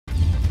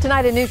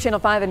Tonight, a News Channel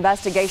 5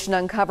 investigation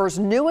uncovers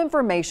new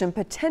information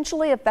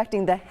potentially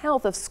affecting the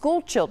health of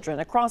school children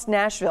across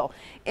Nashville.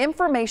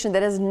 Information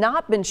that has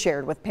not been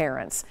shared with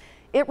parents.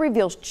 It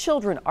reveals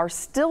children are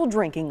still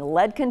drinking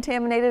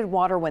lead-contaminated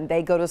water when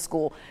they go to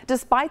school,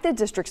 despite the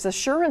district's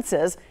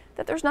assurances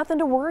that there's nothing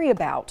to worry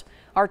about.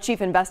 Our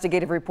chief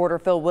investigative reporter,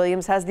 Phil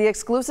Williams, has the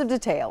exclusive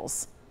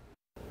details.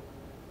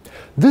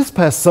 This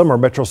past summer,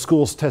 Metro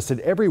Schools tested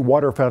every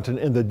water fountain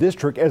in the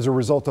district as a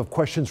result of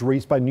questions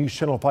raised by News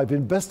Channel 5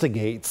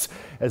 Investigates.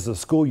 As the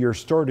school year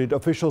started,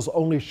 officials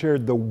only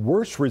shared the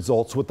worst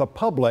results with the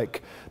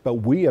public, but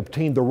we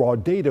obtained the raw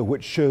data,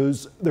 which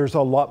shows there's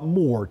a lot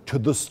more to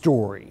the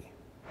story.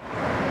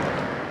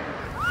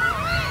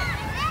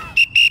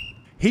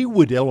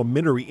 Haywood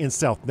Elementary in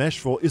South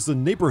Nashville is a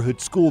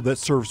neighborhood school that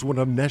serves one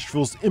of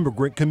Nashville's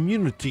immigrant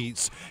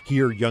communities.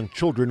 Here, young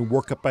children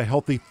work up a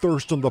healthy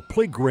thirst on the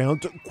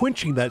playground,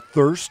 quenching that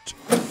thirst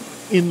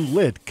in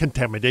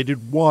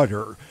lead-contaminated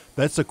water.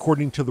 That's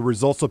according to the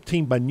results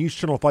obtained by News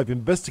Channel 5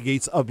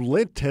 Investigates of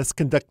lead tests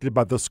conducted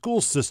by the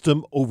school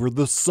system over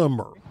the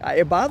summer.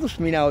 It bothers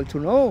me now to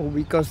know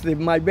because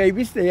my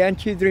babies, they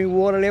actually drink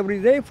water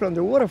every day from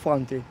the water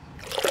fountain.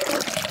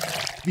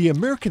 The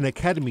American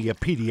Academy of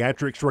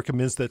Pediatrics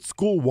recommends that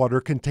school water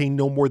contain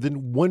no more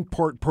than 1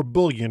 part per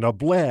billion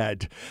of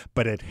lead.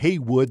 But at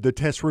Haywood, the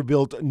test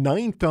revealed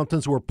 9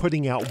 fountains were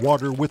putting out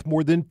water with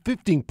more than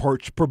 15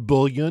 parts per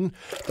billion,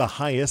 the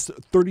highest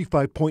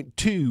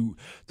 35.2.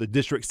 The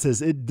district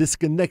says it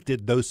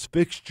disconnected those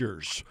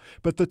fixtures.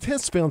 But the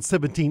test found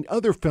 17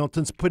 other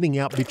fountains putting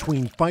out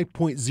between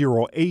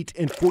 5.08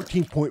 and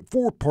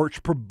 14.4 parts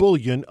per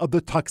billion of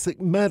the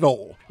toxic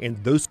metal.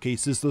 In those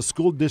cases, the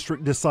school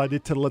district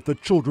decided to let the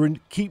children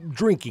keep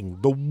drinking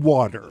the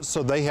water.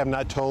 So they have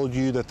not told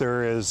you that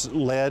there is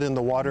lead in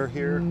the water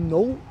here?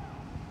 No.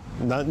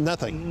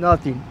 Nothing?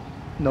 Nothing.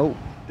 No.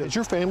 Has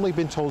your family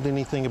been told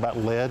anything about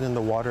lead in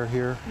the water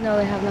here? No,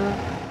 they have not.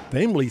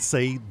 Families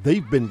say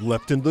they've been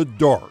left in the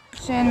dark.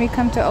 When we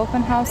come to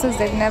open houses,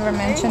 they've never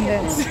mentioned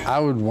it. I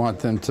would want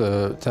them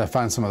to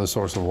find some other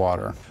source of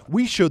water.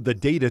 We showed the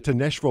data to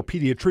Nashville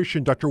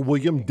pediatrician Dr.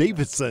 William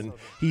Davidson.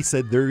 He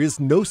said there is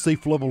no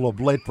safe level of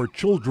lead for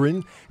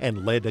children,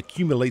 and lead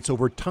accumulates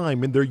over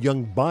time in their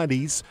young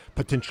bodies,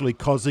 potentially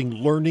causing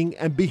learning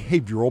and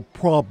behavioral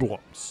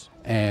problems.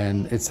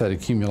 And it's that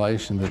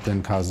accumulation that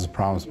then causes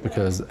problems,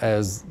 because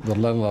as the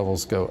lead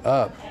levels go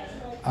up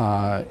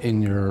in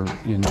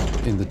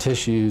the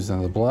tissues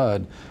and the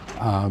blood,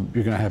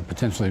 you're going to have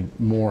potentially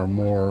more and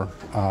more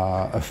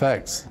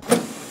effects.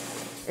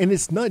 And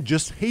it's not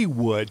just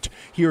Haywood.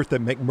 Here at the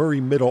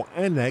McMurray Middle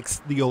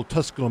Annex, the old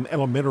Tusculum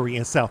Elementary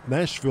in South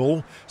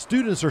Nashville,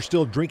 students are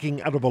still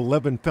drinking out of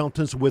 11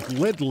 fountains with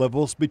lead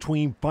levels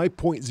between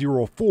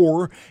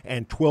 5.04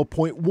 and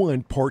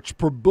 12.1 parts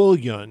per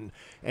billion.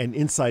 And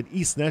inside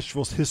East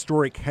Nashville's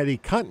historic Hattie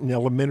Cotton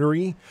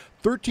Elementary,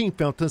 13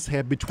 fountains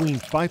have between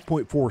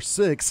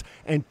 5.46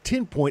 and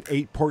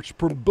 10.8 parts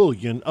per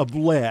billion of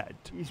lead.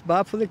 It's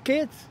bad for the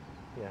kids.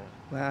 Yeah.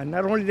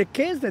 Not only the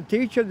kids, the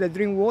teachers, they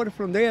drink water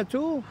from there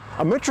too.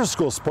 A Metro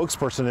School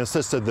spokesperson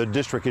insisted the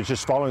district is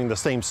just following the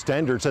same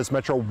standards as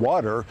Metro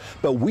Water,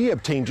 but we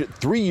obtained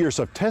 3 years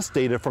of test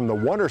data from the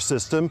water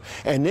system,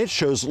 and it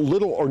shows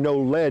little or no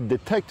lead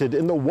detected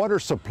in the water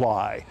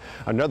supply.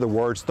 In other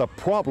words, the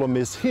problem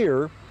is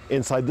here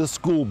inside the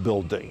school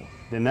building.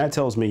 And that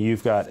tells me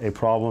you've got a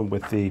problem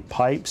with the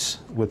pipes,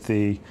 with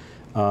the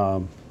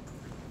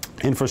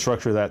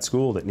infrastructure of that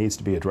school that needs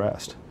to be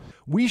addressed.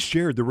 We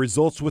shared the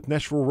results with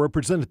Nashville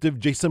Representative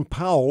Jason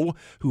Powell,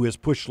 who has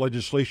pushed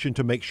legislation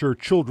to make sure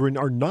children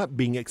are not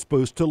being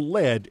exposed to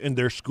lead in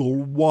their school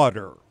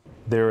water.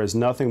 There is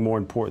nothing more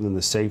important than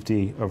the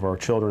safety of our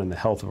children and the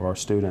health of our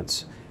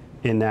students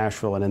in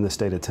Nashville and in the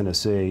state of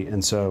Tennessee.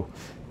 And so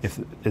if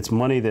it's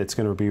money that's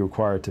going to be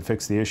required to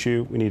fix the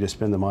issue, we need to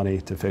spend the money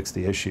to fix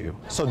the issue.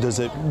 So does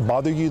it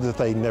bother you that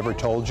they never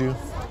told you?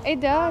 It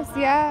does,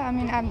 yeah. I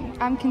mean,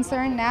 I'm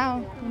concerned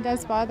now. It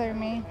does bother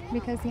me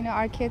because,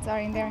 our kids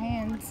are in their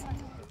hands.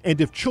 And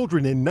if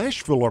children in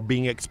Nashville are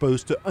being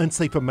exposed to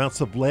unsafe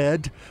amounts of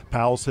lead,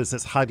 Powell says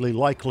it's highly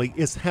likely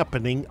it's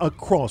happening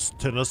across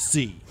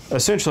Tennessee.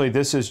 Essentially,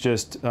 this is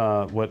just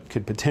what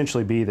could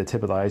potentially be the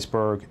tip of the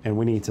iceberg, and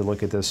we need to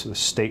look at this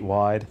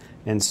statewide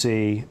and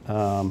see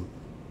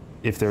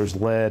if there's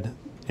lead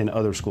in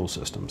other school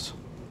systems.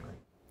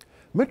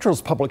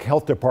 Metro's Public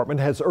Health Department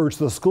has urged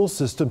the school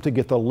system to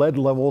get the lead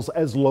levels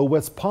as low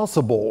as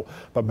possible,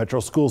 but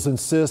Metro Schools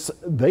insists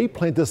they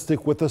plan to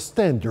stick with the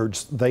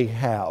standards they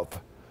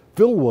have.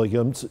 Phil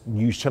Williams,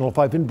 News Channel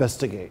 5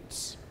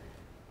 Investigates.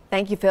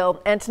 Thank you,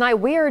 Phil. And tonight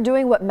we are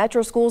doing what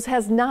Metro Schools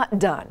has not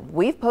done.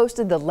 We've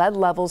posted the lead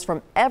levels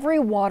from every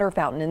water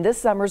fountain in this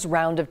summer's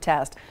round of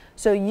tests,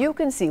 so you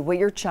can see what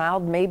your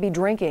child may be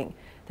drinking.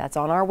 That's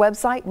on our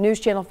website,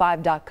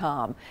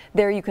 newschannel5.com.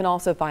 There you can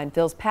also find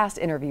Phil's past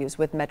interviews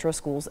with Metro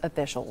Schools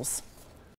officials.